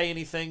 doesn't say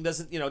anything,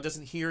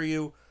 doesn't hear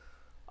you.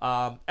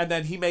 And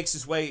then he makes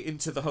his way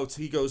into the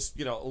hotel. He goes,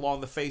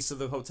 along the face of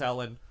the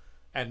hotel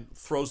and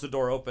throws the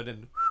door open,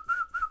 and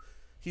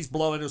he's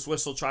blowing his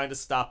whistle, trying to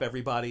stop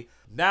everybody.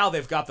 Now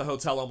they've got the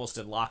hotel almost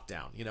in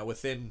lockdown.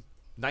 Within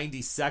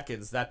 90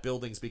 seconds, that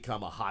building's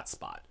become a hot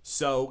spot.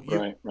 So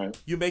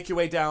you make your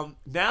way down.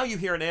 Now you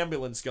hear an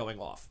ambulance going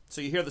off.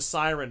 So you hear the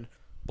siren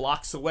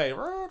blocks away,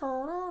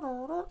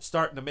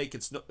 starting to make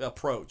its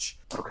approach.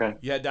 Okay.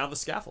 You head down the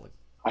scaffolding.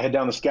 I head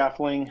down the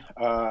scaffolding.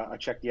 I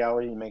check the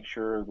alley and make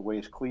sure the way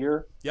is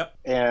clear. Yep.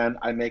 And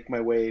I make my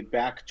way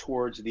back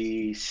towards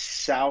the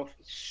south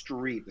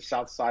street, the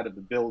south side of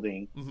the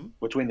building,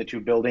 between the two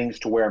buildings,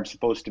 to where I'm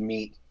supposed to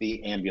meet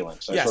the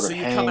ambulance. So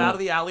you come out of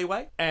the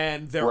alleyway,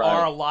 and there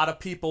are a lot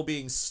of people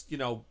being,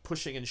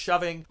 pushing and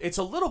shoving. It's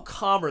a little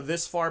calmer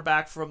this far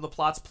back from the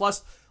plots.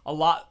 Plus,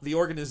 the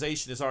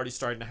organization is already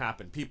starting to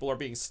happen. People are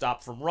being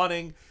stopped from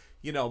running.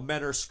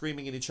 Men are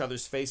screaming in each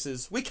other's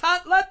faces, "We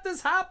can't let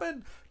this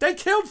happen! They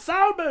killed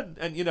Thalman!"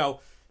 And,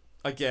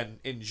 again,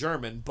 in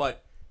German,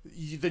 but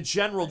the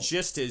general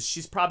gist is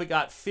she's probably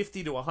got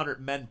 50 to 100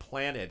 men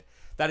planted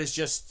that is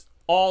just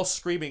all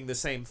screaming the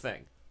same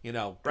thing.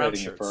 Brown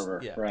shirts.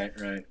 Yeah. Right,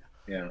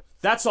 yeah.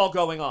 That's all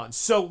going on.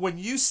 So when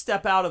you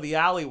step out of the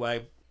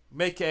alleyway,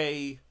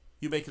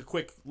 you make a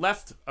quick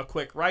left, a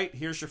quick right.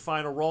 Here's your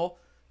final roll.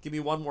 Give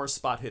me one more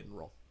spot hidden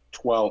roll.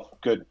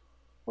 12. Good.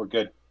 We're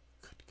good.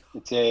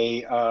 It's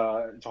a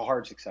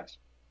hard success.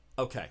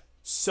 Okay.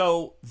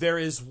 So there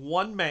is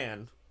one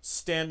man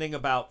standing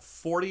about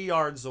 40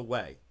 yards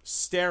away,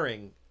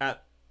 staring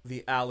at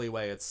the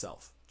alleyway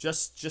itself.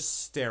 Just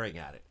staring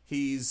at it.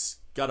 He's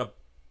got a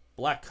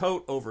black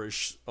coat over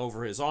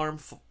his arm,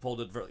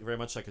 folded very, very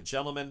much like a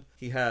gentleman.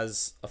 He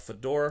has a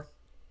fedora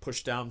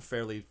pushed down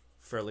fairly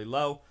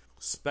low.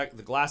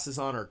 The glasses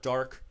on are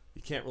dark.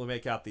 You can't really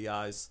make out the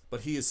eyes,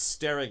 but he is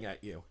staring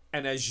at you.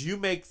 And as you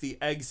make the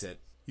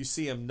exit, you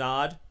see him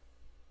nod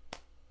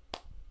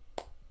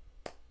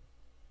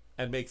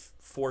and make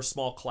 4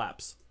 small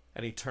claps,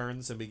 and he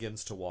turns and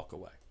begins to walk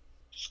away.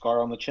 Scar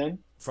on the chin?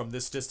 From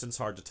this distance,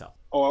 hard to tell.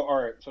 Oh,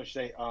 all right. So I should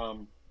say,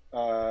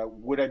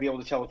 would I be able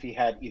to tell if he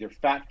had either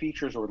fat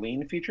features or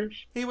lean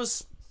features? He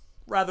was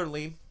rather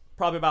lean,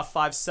 probably about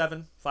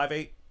 5'7",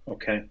 5'8".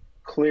 Okay.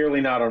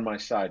 Clearly not on my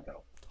side,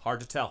 though. Hard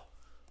to tell.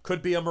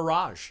 Could be a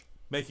mirage,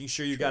 making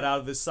sure you got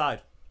out of his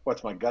side.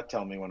 What's my gut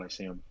tell me when I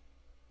see him?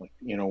 Like,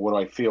 what do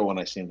I feel when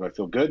I see him? Do I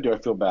feel good? Do I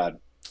feel bad?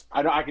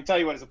 I can tell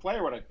you as a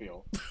player what I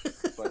feel.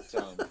 But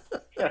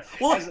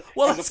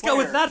let's go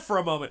with that for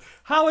a moment.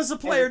 How as a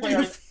player do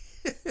you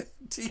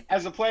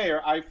As a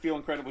player, I feel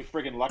incredibly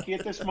friggin' lucky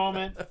at this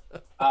moment.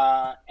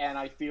 And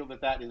I feel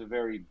that is a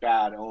very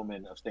bad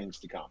omen of things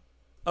to come.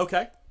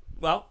 Okay.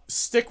 Well,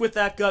 stick with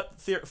that gut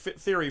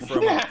theory for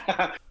a moment.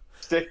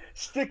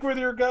 Stick with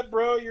your gut,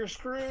 bro. You're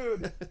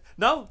screwed.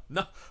 No.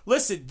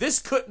 Listen, this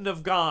couldn't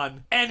have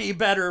gone any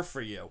better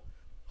for you.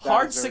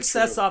 Hard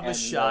success on the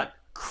shot.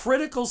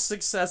 Critical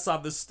success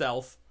on the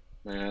stealth.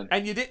 Man.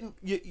 And you didn't.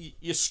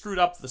 You screwed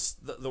up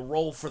the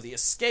roll for the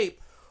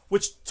escape,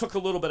 which took a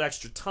little bit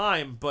extra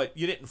time, but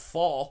you didn't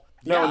fall.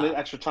 No, and the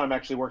extra time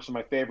actually works in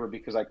my favor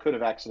because I could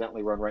have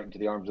accidentally run right into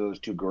the arms of those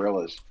two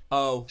gorillas.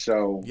 Oh,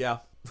 so yeah.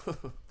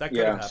 That could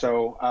have happened.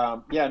 So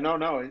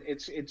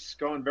it's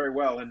going very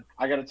well, and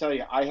I got to tell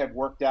you, I have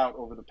worked out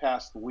over the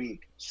past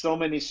week so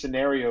many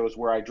scenarios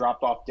where I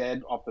dropped off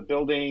dead off the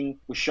building,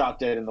 was shot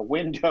dead in the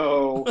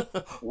window,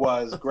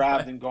 was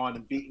grabbed and gone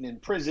and beaten in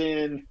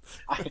prison.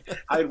 I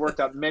had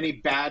worked out many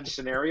bad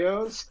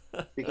scenarios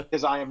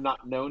because I am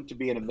not known to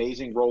be an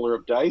amazing roller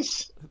of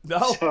dice.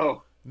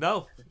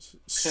 No.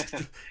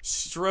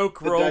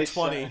 Stroke roll dice,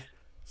 20.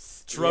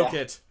 Stroke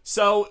it.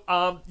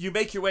 So you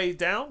make your way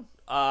down.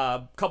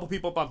 A couple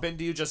people bump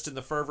into you just in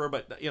the fervor,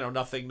 but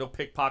nothing, no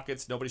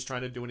pickpockets, nobody's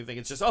trying to do anything.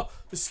 It's just, oh,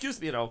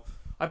 excuse me,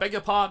 I beg your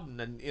pardon,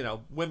 and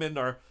women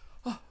are,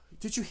 oh,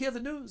 did you hear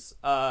the news?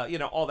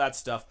 All that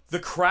stuff. The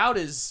crowd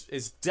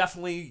is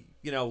definitely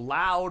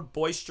loud,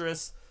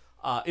 boisterous.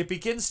 It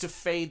begins to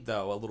fade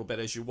though a little bit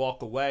as you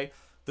walk away.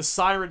 The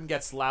siren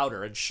gets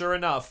louder, and sure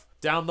enough,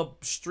 down the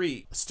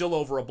street, still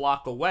over a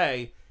block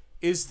away,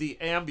 is the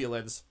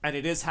ambulance, and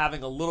it is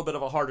having a little bit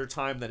of a harder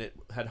time than it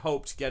had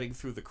hoped getting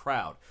through the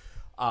crowd.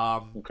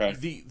 Okay.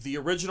 The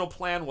original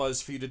plan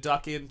was for you to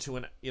duck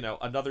into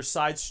another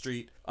side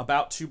street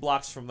about 2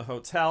 blocks from the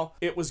hotel.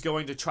 It was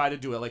going to try to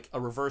do a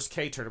reverse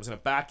K-turn. It was going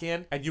to back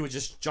in, and you would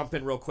just jump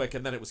in real quick,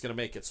 and then it was going to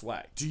make its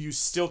way. Do you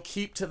still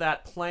keep to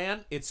that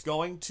plan? It's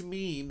going to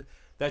mean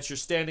that you're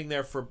standing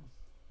there for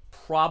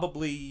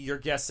probably, you're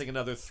guessing,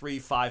 another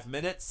 3-5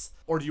 minutes,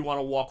 or do you want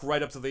to walk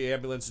right up to the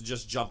ambulance and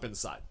just jump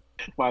inside?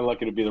 My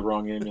luck, it'd be the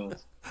wrong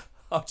ambulance.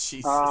 Oh,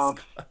 Jesus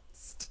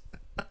Christ.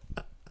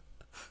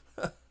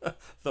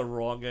 The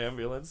wrong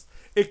ambulance.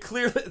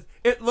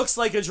 It looks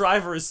like a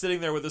driver is sitting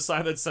there with a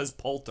sign that says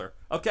Polter.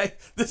 Okay?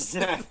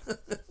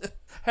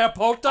 Herr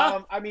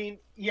Polter?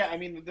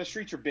 The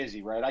streets are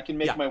busy, right? I can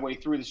make my way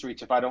through the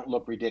streets if I don't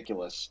look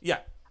ridiculous. Yeah.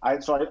 I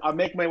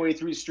make my way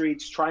through the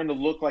streets trying to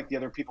look like the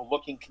other people,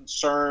 looking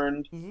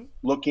concerned,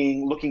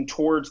 looking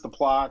towards the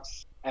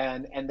plots,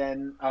 and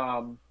then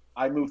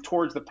I move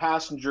towards the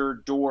passenger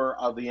door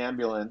of the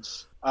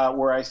ambulance,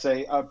 where I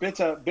say bitte,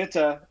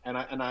 and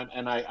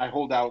I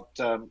hold out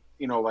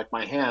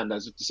my hand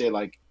as if to say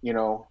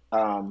roll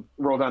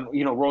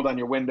down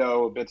your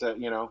window, bitte,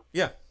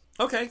 Yeah.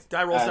 Okay.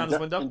 Guy rolls down his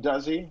window. And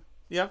does he?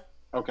 Yeah.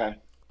 Okay.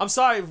 I'm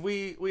sorry,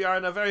 we are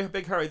in a very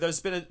big hurry.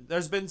 There's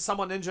been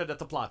someone injured at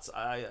the plots.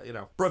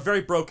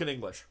 Very broken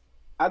English.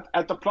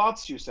 At the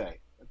plots, you say.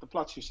 At the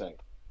plots, you say.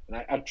 And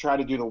I try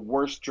to do the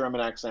worst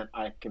German accent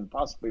I can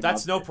possibly.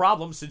 That's no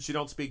problem since you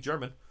don't speak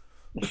German.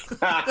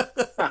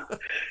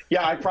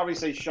 Yeah, I'd probably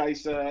say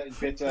Scheisse and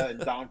Bitte and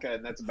Danke,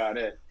 and that's about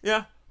it.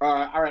 Yeah.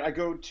 All right, I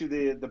go to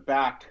the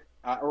back.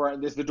 Or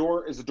is the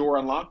door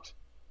unlocked?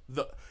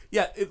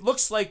 It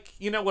looks like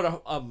what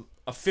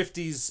a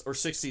 50s or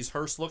 60s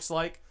hearse looks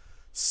like.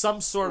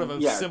 Some sort of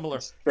a similar.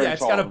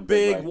 It's got a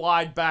big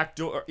wide back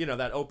door,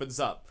 that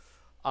opens up.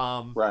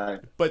 Right.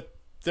 But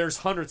there's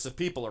hundreds of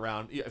people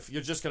around. If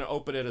you're just going to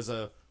open it as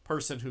a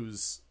person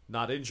who's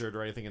not injured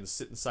or anything and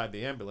sit inside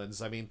the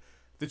ambulance, I mean,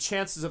 the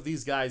chances of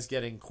these guys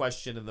getting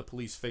questioned and the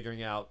police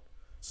figuring out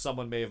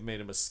someone may have made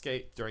a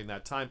mistake during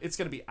that time, it's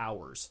going to be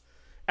hours.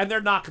 And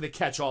they're not going to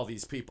catch all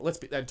these people.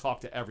 And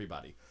talk to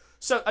everybody.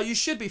 So you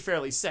should be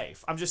fairly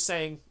safe. I'm just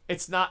saying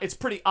it's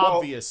pretty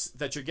obvious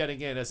that you're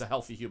getting in as a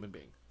healthy human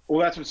being.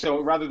 Well,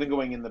 so rather than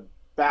going in the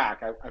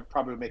back, I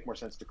probably would make more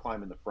sense to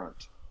climb in the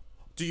front.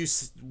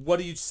 What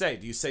do you say?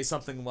 Do you say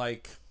something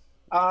like?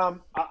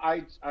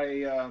 I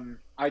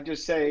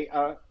just say,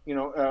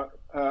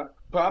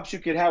 perhaps you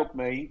could help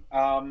me.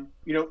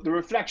 The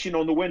reflection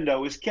on the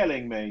window is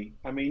killing me.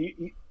 I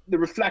mean, the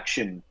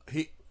reflection.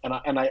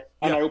 I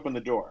open the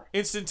door.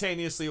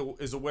 Instantaneously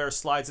is aware,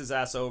 slides his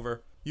ass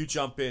over. You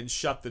jump in,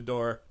 shut the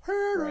door.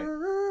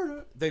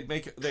 Right.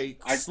 They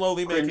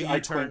slowly make a U-turn. I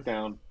clink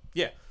down.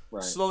 Yeah.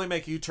 Right. Slowly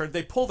make a U-turn.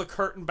 They pull the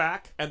curtain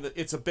back, and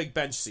it's a big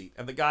bench seat.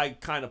 And the guy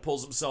kind of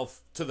pulls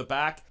himself to the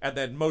back, and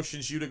then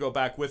motions you to go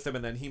back with him.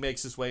 And then he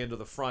makes his way into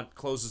the front,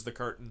 closes the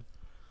curtain.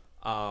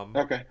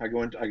 Okay, I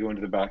go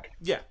into the back.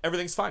 Yeah,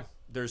 everything's fine.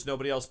 There's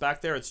nobody else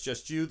back there. It's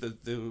just you.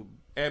 The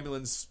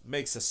ambulance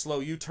makes a slow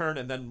U-turn,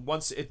 and then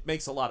once it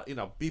makes a lot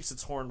of beeps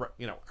its horn.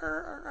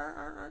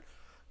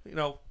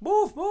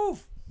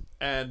 Move,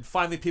 and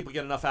finally people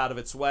get enough out of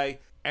its way,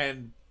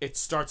 and it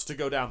starts to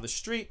go down the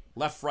street,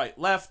 left, right,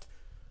 left.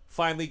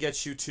 Finally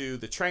gets you to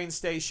the train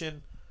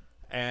station,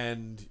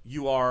 and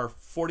you are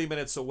 40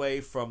 minutes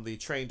away from the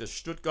train to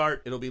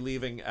Stuttgart. It'll be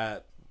leaving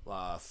at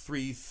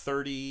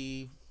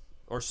 3:30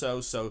 or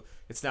so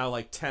it's now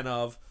like 10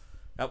 of.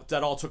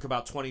 That all took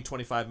about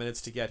 20-25 minutes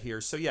to get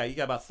here. So yeah, you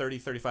got about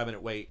 30-35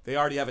 minute wait. They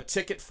already have a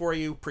ticket for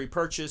you,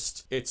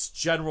 pre-purchased. It's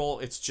general.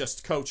 It's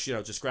just coach,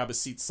 just grab a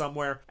seat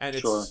somewhere. And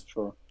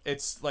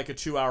it's like a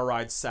 2-hour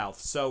ride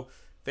south. So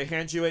they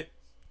hand you it,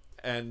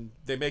 and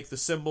they make the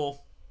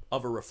symbol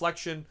of a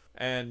reflection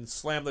and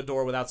slam the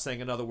door without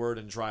saying another word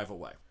and drive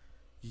away.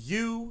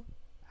 You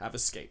have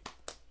escaped.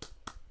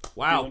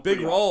 Wow, big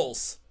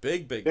rolls.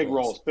 Awesome. Big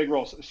rolls. Big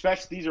rolls.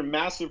 Especially, these are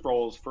massive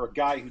rolls for a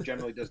guy who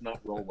generally does not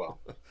roll well.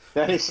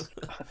 That is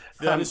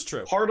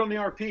true. Hard on the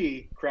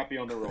RP, crappy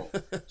on the roll.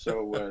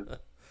 So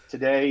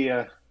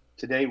today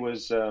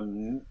was,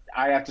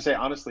 I have to say,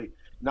 honestly,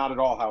 not at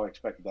all how I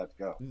expected that to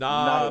go.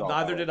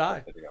 Neither did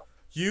I.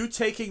 You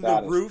taking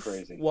the roof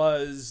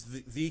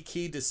was the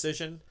key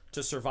decision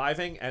to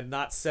surviving and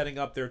not setting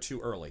up there too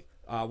early.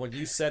 When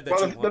you said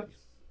that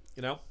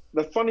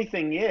The funny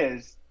thing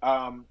is,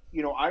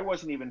 I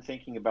wasn't even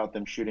thinking about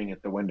them shooting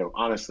at the window.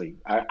 Honestly,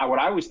 what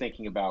I was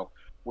thinking about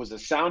was the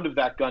sound of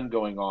that gun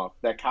going off.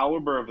 That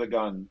caliber of the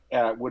gun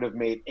would have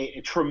made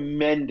a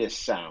tremendous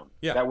sound.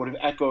 Yeah. That would have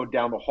echoed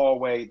down the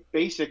hallway,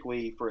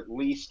 basically for at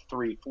least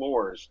 3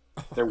 floors.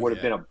 There would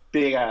have been a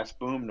big ass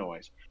boom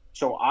noise.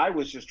 So I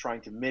was just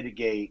trying to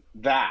mitigate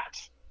that.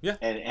 Yeah.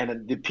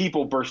 And the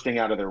people bursting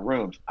out of their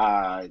rooms.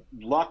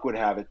 Luck would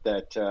have it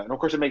that, and of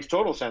course it makes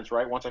total sense,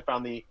 right? Once I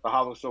found the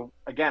hollow. So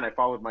again, I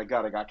followed my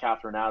gut. I got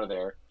Catherine out of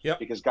there. Yep.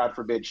 Because God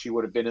forbid she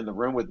would have been in the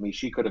room with me.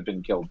 She could have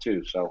been killed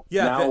too. So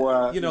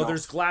now,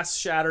 there's glass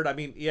shattered. I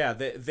mean,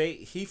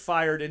 he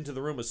fired into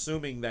the room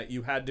assuming that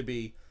you had to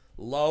be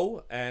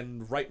low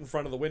and right in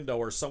front of the window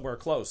or somewhere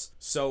close.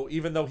 So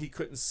even though he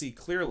couldn't see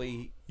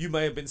clearly, you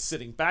may have been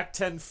sitting back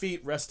 10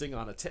 feet, resting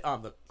on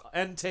the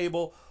end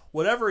table.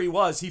 Whatever he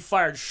was, he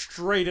fired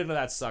straight into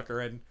that sucker,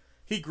 and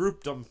he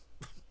grouped them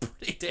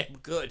pretty damn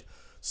good.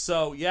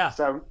 So, yeah.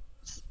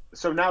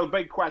 So now the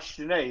big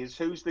question is,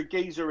 who's the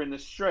geezer in the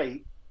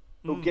street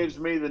who gives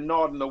me the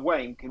nod and the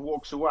wink and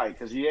walks away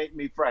because he ain't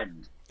me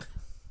friend?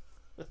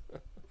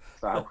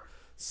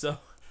 So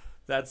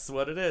that's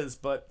what it is.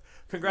 But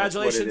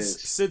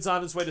congratulations, Sid's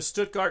on his way to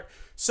Stuttgart.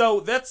 So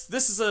this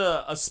is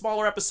a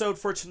smaller episode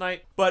for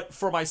tonight, but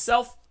for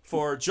myself,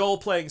 for Joel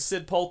playing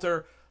Sid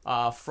Poulter,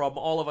 from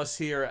all of us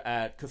here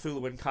at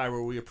Cthulhu in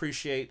Cairo, we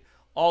appreciate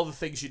all the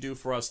things you do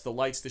for us, the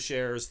likes, the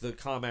shares, the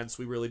comments.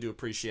 We really do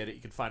appreciate it.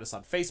 You can find us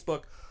on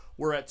Facebook.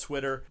 We're at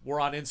Twitter. We're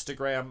on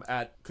Instagram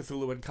at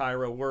Cthulhu in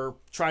Cairo. We're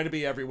trying to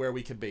be everywhere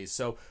we can be.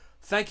 So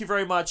thank you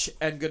very much,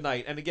 and good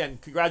night. And again,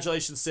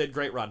 congratulations, Sid.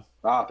 Great run.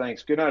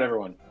 Thanks. Good night,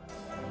 everyone.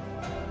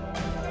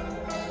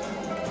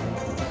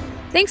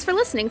 Thanks for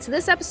listening to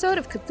this episode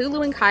of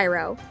Cthulhu in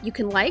Cairo. You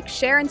can like,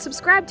 share, and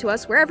subscribe to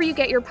us wherever you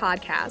get your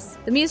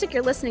podcasts. The music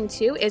you're listening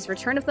to is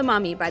Return of the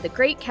Mummy by the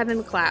great Kevin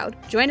MacLeod.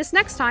 Join us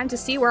next time to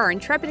see where our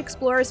intrepid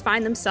explorers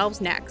find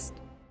themselves next.